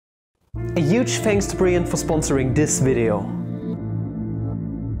A huge thanks to Brian for sponsoring this video.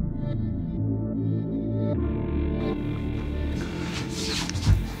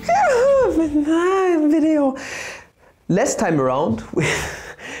 Video. Last time around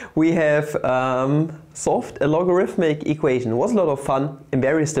we have solved a logarithmic equation. It was a lot of fun in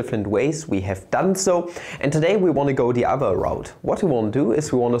various different ways. We have done so, and today we want to go the other route. What we want to do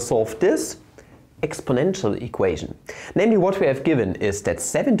is we want to solve this exponential equation. Namely, what we have given is that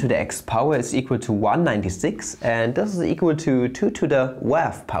 7 to the x power is equal to 196, and this is equal to 2 to the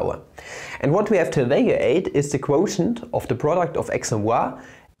y power. And what we have to evaluate is the quotient of the product of x and y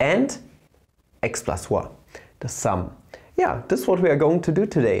and x plus y, the sum. Yeah, this is what we are going to do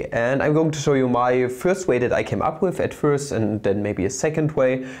today, and I'm going to show you my first way that I came up with at first, and then maybe a second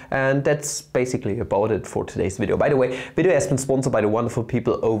way, and that's basically about it for today's video. By the way, video has been sponsored by the wonderful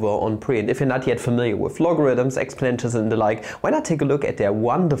people over on Pre, and if you're not yet familiar with logarithms, exponentials and the like, why not take a look at their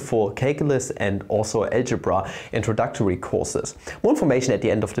wonderful calculus and also algebra introductory courses. More information at the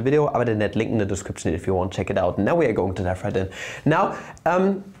end of the video, other than that, link in the description if you want to check it out. Now we are going to dive right in. Now,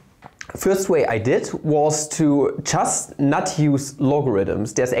 first way I did was to just not use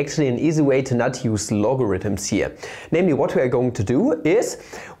logarithms. There's actually an easy way to not use logarithms here. Namely, what we are going to do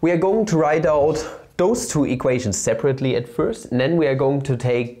is we are going to write out those two equations separately at first, and then we are going to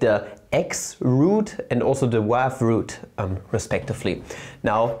take the x root and also the y root respectively.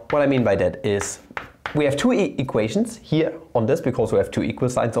 Now, what I mean by that is we have two equations here on this because we have two equal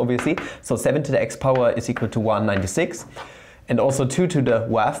signs obviously. So 7 to the x power is equal to 196. And also 2 to the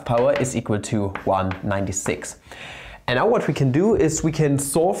y power is equal to 196. And now what we can do is we can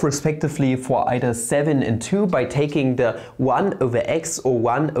solve respectively for either 7 and 2 by taking the 1 over x or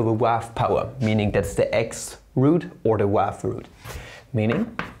 1 over y power, meaning that's the x root or the y root.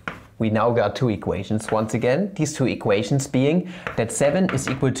 Meaning we now got two equations. Once again, these two equations being that 7 is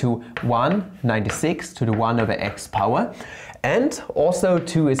equal to 196 to the 1 over x power, and also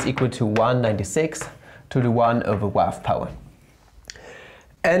 2 is equal to 196 to the 1 over y power.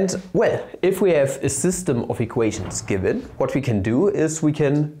 And well, if we have a system of equations given, what we can do is we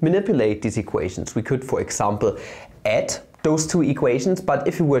can manipulate these equations. We could, for example, add those two equations, but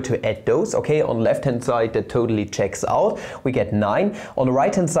if we were to add those, okay, on the left hand side that totally checks out, we get 9. On the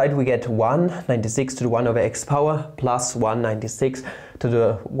right hand side we get 196 to the 1 over x power plus 196 to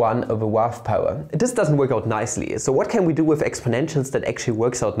the 1 over y power. This doesn't work out nicely. So what can we do with exponentials that actually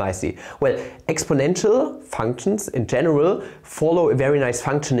works out nicely? Well, exponential functions in general follow a very nice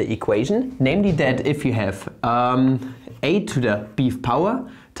functional equation, namely that if you have a to the b power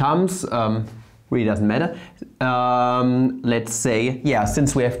times really doesn't matter. Let's say, yeah,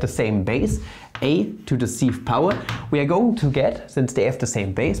 since we have the same base, a to the c power, we are going to get, since they have the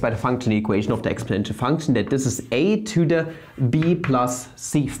same base, by the functional equation of the exponential function, that this is a to the b plus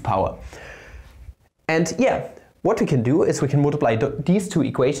c power. And yeah, what we can do is we can multiply these two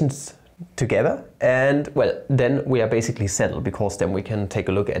equations together, and well, then we are basically settled, because then we can take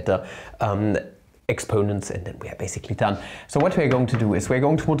a look at the exponents, and then we are basically done. So what we are going to do is we are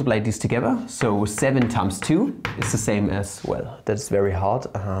going to multiply these together. So 7 times 2 is the same as, well, that's very hard,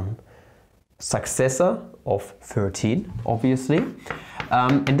 successor of 13, obviously.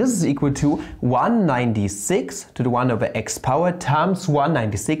 And this is equal to 196 to the 1 over x power times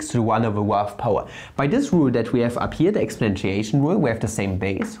 196 to the 1 over y power. By this rule that we have up here, the exponentiation rule, we have the same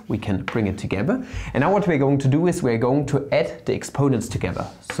base, we can bring it together. And now what we're going to do is we're going to add the exponents together.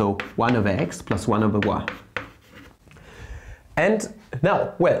 So 1 over x plus 1 over y. And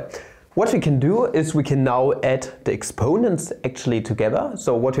now, well, what we can do is we can now add the exponents actually together.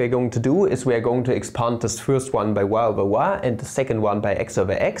 So what we are going to do is we are going to expand this first one by y over y and the second one by x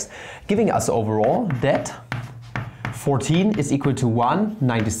over x, giving us overall that 14 is equal to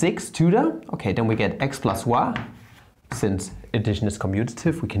 196 to the, okay, then we get x plus y, since addition is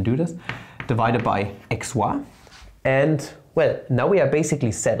commutative, we can do this, divided by xy. And well, now we are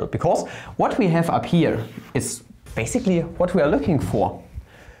basically settled, because what we have up here is basically what we are looking for.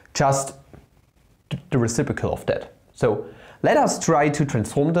 Just the reciprocal of that. So let us try to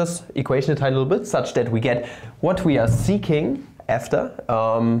transform this equation a tiny little bit such that we get what we are seeking after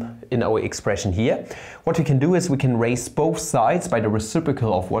in our expression here. What we can do is we can raise both sides by the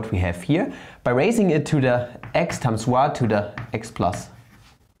reciprocal of what we have here by raising it to the x times y to the x plus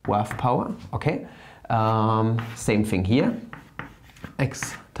y power. Okay, same thing here,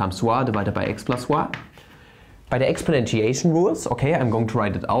 x times y divided by x plus y. By the exponentiation rules, okay, I'm going to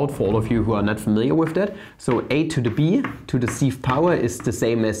write it out for all of you who are not familiar with that. So a to the b to the c power is the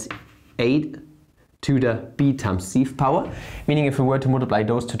same as a to the b times c power, meaning if we were to multiply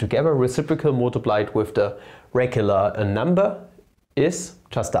those two together, reciprocal multiplied with the regular number, is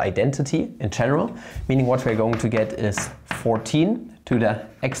just the identity in general, meaning what we're going to get is 14 to the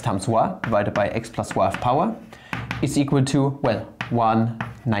x times y divided by x plus y of power is equal to, well,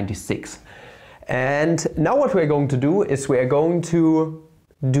 196. And now what we're going to do is we're going to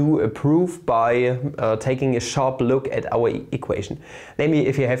do a proof by taking a sharp look at our equation. Namely,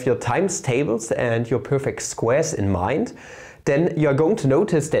 if you have your times tables and your perfect squares in mind, then you're going to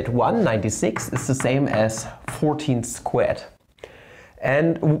notice that 196 is the same as 14 squared.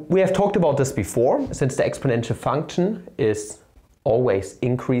 And we have talked about this before, since the exponential function is always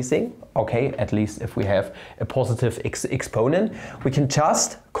increasing, okay, at least if we have a positive exponent, we can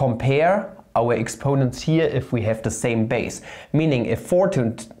just compare our exponents here if we have the same base. Meaning if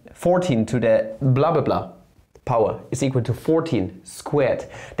 14 to the blah blah blah power is equal to 14 squared,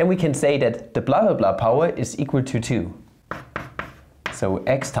 then we can say that the blah blah blah power is equal to 2. So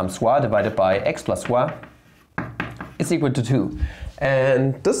x times y divided by x plus y is equal to 2.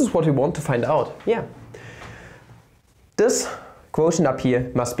 And this is what we want to find out. Yeah. This quotient up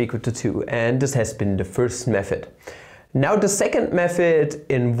here must be equal to 2, and this has been the first method. Now the second method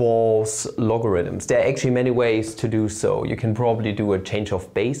involves logarithms. There are actually many ways to do so. You can probably do a change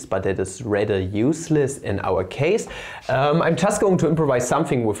of base, but that is rather useless in our case. I'm just going to improvise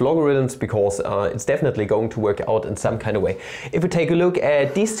something with logarithms because it's definitely going to work out in some kind of way. If we take a look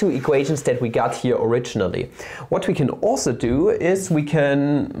at these two equations that we got here originally, what we can also do is we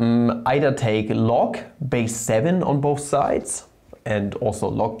can either take log base 7 on both sides, and also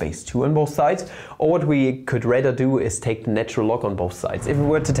log base 2 on both sides, or what we could rather do is take the natural log on both sides. If we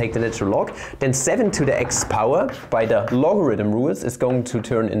were to take the natural log, then 7 to the x power by the logarithm rules is going to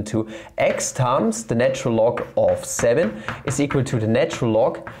turn into x times the natural log of 7 is equal to the natural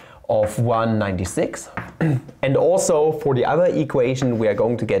log of 196. And also for the other equation we are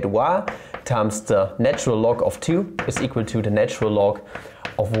going to get y times the natural log of 2 is equal to the natural log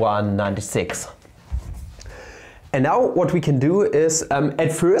of 196. And now what we can do is,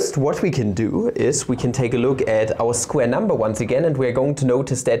 at first what we can do is we can take a look at our square number once again, and we're going to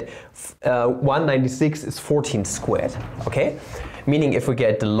notice that 196 is 14 squared, okay? Meaning if we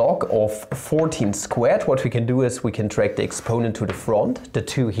get the log of 14 squared, what we can do is we can drag the exponent to the front, the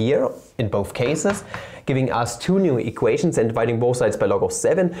 2 here in both cases, giving us two new equations and dividing both sides by log of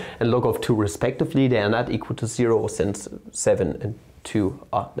 7 and log of 2 respectively. They are not equal to 0 since 7 and 2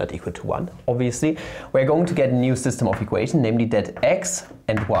 are not equal to 1, obviously. We're going to get a new system of equation, namely that x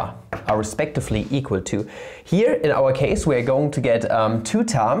and y are respectively equal to. Here in our case we're going to get 2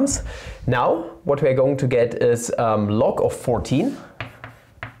 terms. Now what we're going to get is log of 14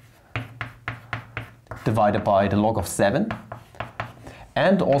 divided by the log of 7.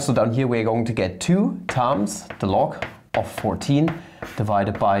 And also down here we're going to get 2 times the log of 14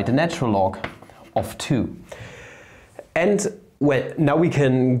 divided by the natural log of 2. And well, now we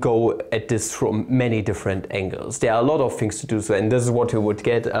can go at this from many different angles. There are a lot of things to do so, and this is what you would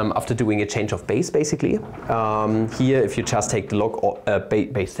get after doing a change of base, basically. Here, if you just take the log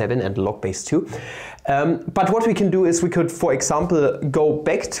base 7 and the log base 2. But what we can do is we could, for example, go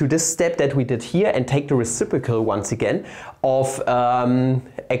back to this step that we did here and take the reciprocal once again of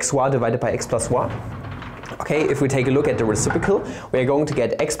xy divided by x plus y. Okay, if we take a look at the reciprocal, we are going to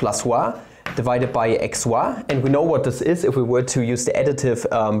get x plus y divided by xy, and we know what this is. If we were to use the additive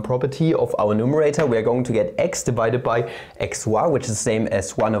property of our numerator, we are going to get x divided by xy, which is the same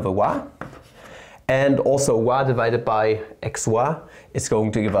as 1 over y. And also y divided by xy is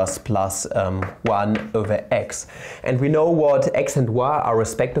going to give us plus 1 over x. And we know what x and y are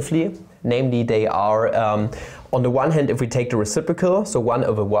respectively. Namely, they are, on the one hand, if we take the reciprocal, so 1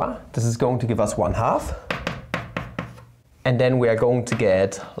 over y, this is going to give us 1/2. And then we are going to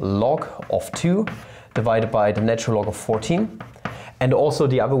get log of 2 divided by the natural log of 14. And also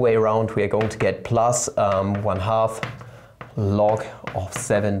the other way around, we are going to get plus 1/2 log of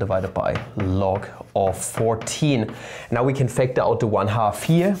 7 divided by log of 14. Now we can factor out the 1/2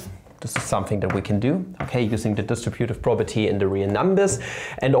 here. This is something that we can do, okay, using the distributive property in the real numbers.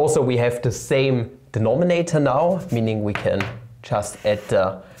 And also we have the same denominator now, meaning we can just add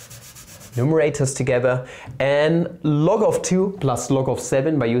the numerators together, and log of 2 plus log of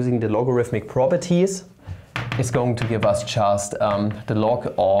 7 by using the logarithmic properties is going to give us just the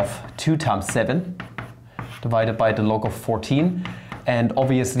log of 2 times 7 divided by the log of 14, and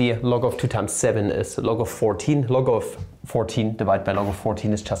obviously log of 2 times 7 is log of 14. Log of 14 divided by log of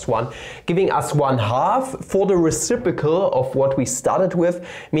 14 is just 1, giving us 1/2 for the reciprocal of what we started with,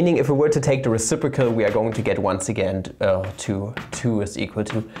 meaning if we were to take the reciprocal, we are going to get once again 2 is equal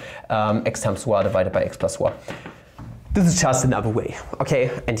to x times y divided by x plus y. This is just another way,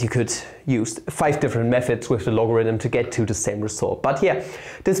 okay? And you could use 5 different methods with the logarithm to get to the same result. But yeah,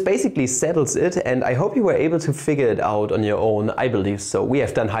 this basically settles it, and I hope you were able to figure it out on your own. I believe so. We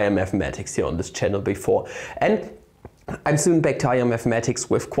have done higher mathematics here on this channel before. And I'm soon back to higher mathematics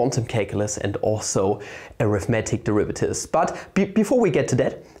with quantum calculus and also arithmetic derivatives. But before we get to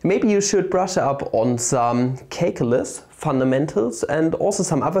that, maybe you should brush up on some calculus fundamentals and also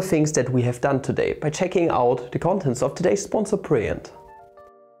some other things that we have done today by checking out the contents of today's sponsor Brilliant.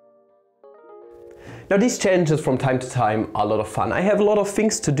 Now these challenges from time to time are a lot of fun. I have a lot of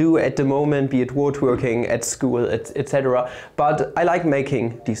things to do at the moment, be it woodworking, at school, etc. But I like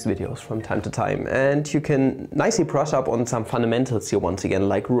making these videos from time to time, and you can nicely brush up on some fundamentals here once again,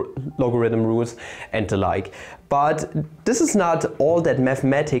 like logarithm rules and the like. But this is not all that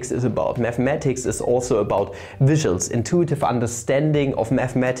mathematics is about. Mathematics is also about visuals, intuitive understanding of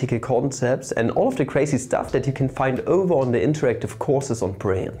mathematical concepts and all of the crazy stuff that you can find over on the interactive courses on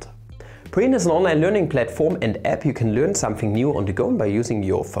Brilliant. Brilliant is an online learning platform and app you can learn something new on the go by using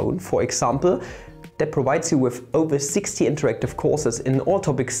your phone, for example, that provides you with over 60 interactive courses in all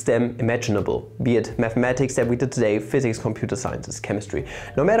topics STEM imaginable, be it mathematics that we did today, physics, computer sciences, chemistry.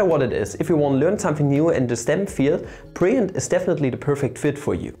 No matter what it is, if you want to learn something new in the STEM field, Brilliant is definitely the perfect fit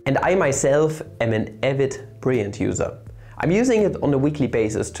for you. And I myself am an avid Brilliant user. I'm using it on a weekly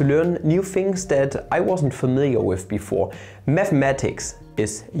basis to learn new things that I wasn't familiar with before. Mathematics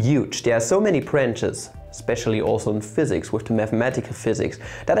is huge. There are so many branches, especially also in physics with the mathematical physics,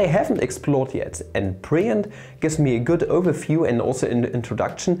 that I haven't explored yet. And Brilliant gives me a good overview and also an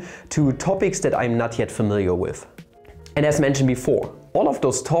introduction to topics that I'm not yet familiar with. And as mentioned before, all of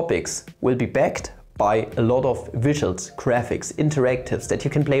those topics will be backed by a lot of visuals, graphics, interactives that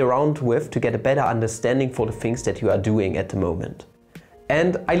you can play around with to get a better understanding for the things that you are doing at the moment.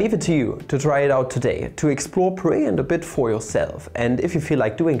 And I leave it to you to try it out today, to explore Brilliant a bit for yourself. And if you feel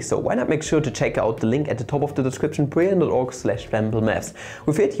like doing so, why not make sure to check out the link at the top of the description, brilliant.org/flammable.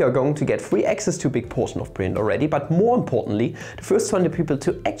 With it, you're going to get free access to a big portion of Brilliant already, but more importantly, the first 20 people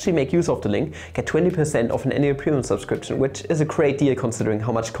to actually make use of the link get 20% of an annual premium subscription, which is a great deal considering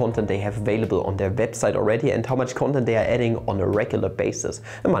how much content they have available on their website already and how much content they are adding on a regular basis,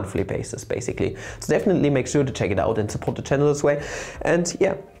 a monthly basis basically. So definitely make sure to check it out and support the channel this way. And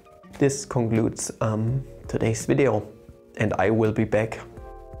yeah, this concludes today's video, and I will be back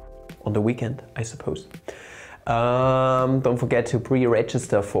on the weekend, I suppose. Don't forget to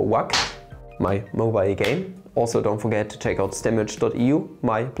pre-register for WAC, my mobile game. Also don't forget to check out stemmerge.eu,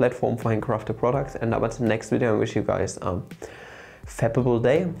 my platform for handcrafted products. And up until the next video, I wish you guys a favorable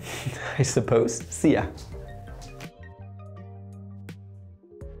day, I suppose. See ya.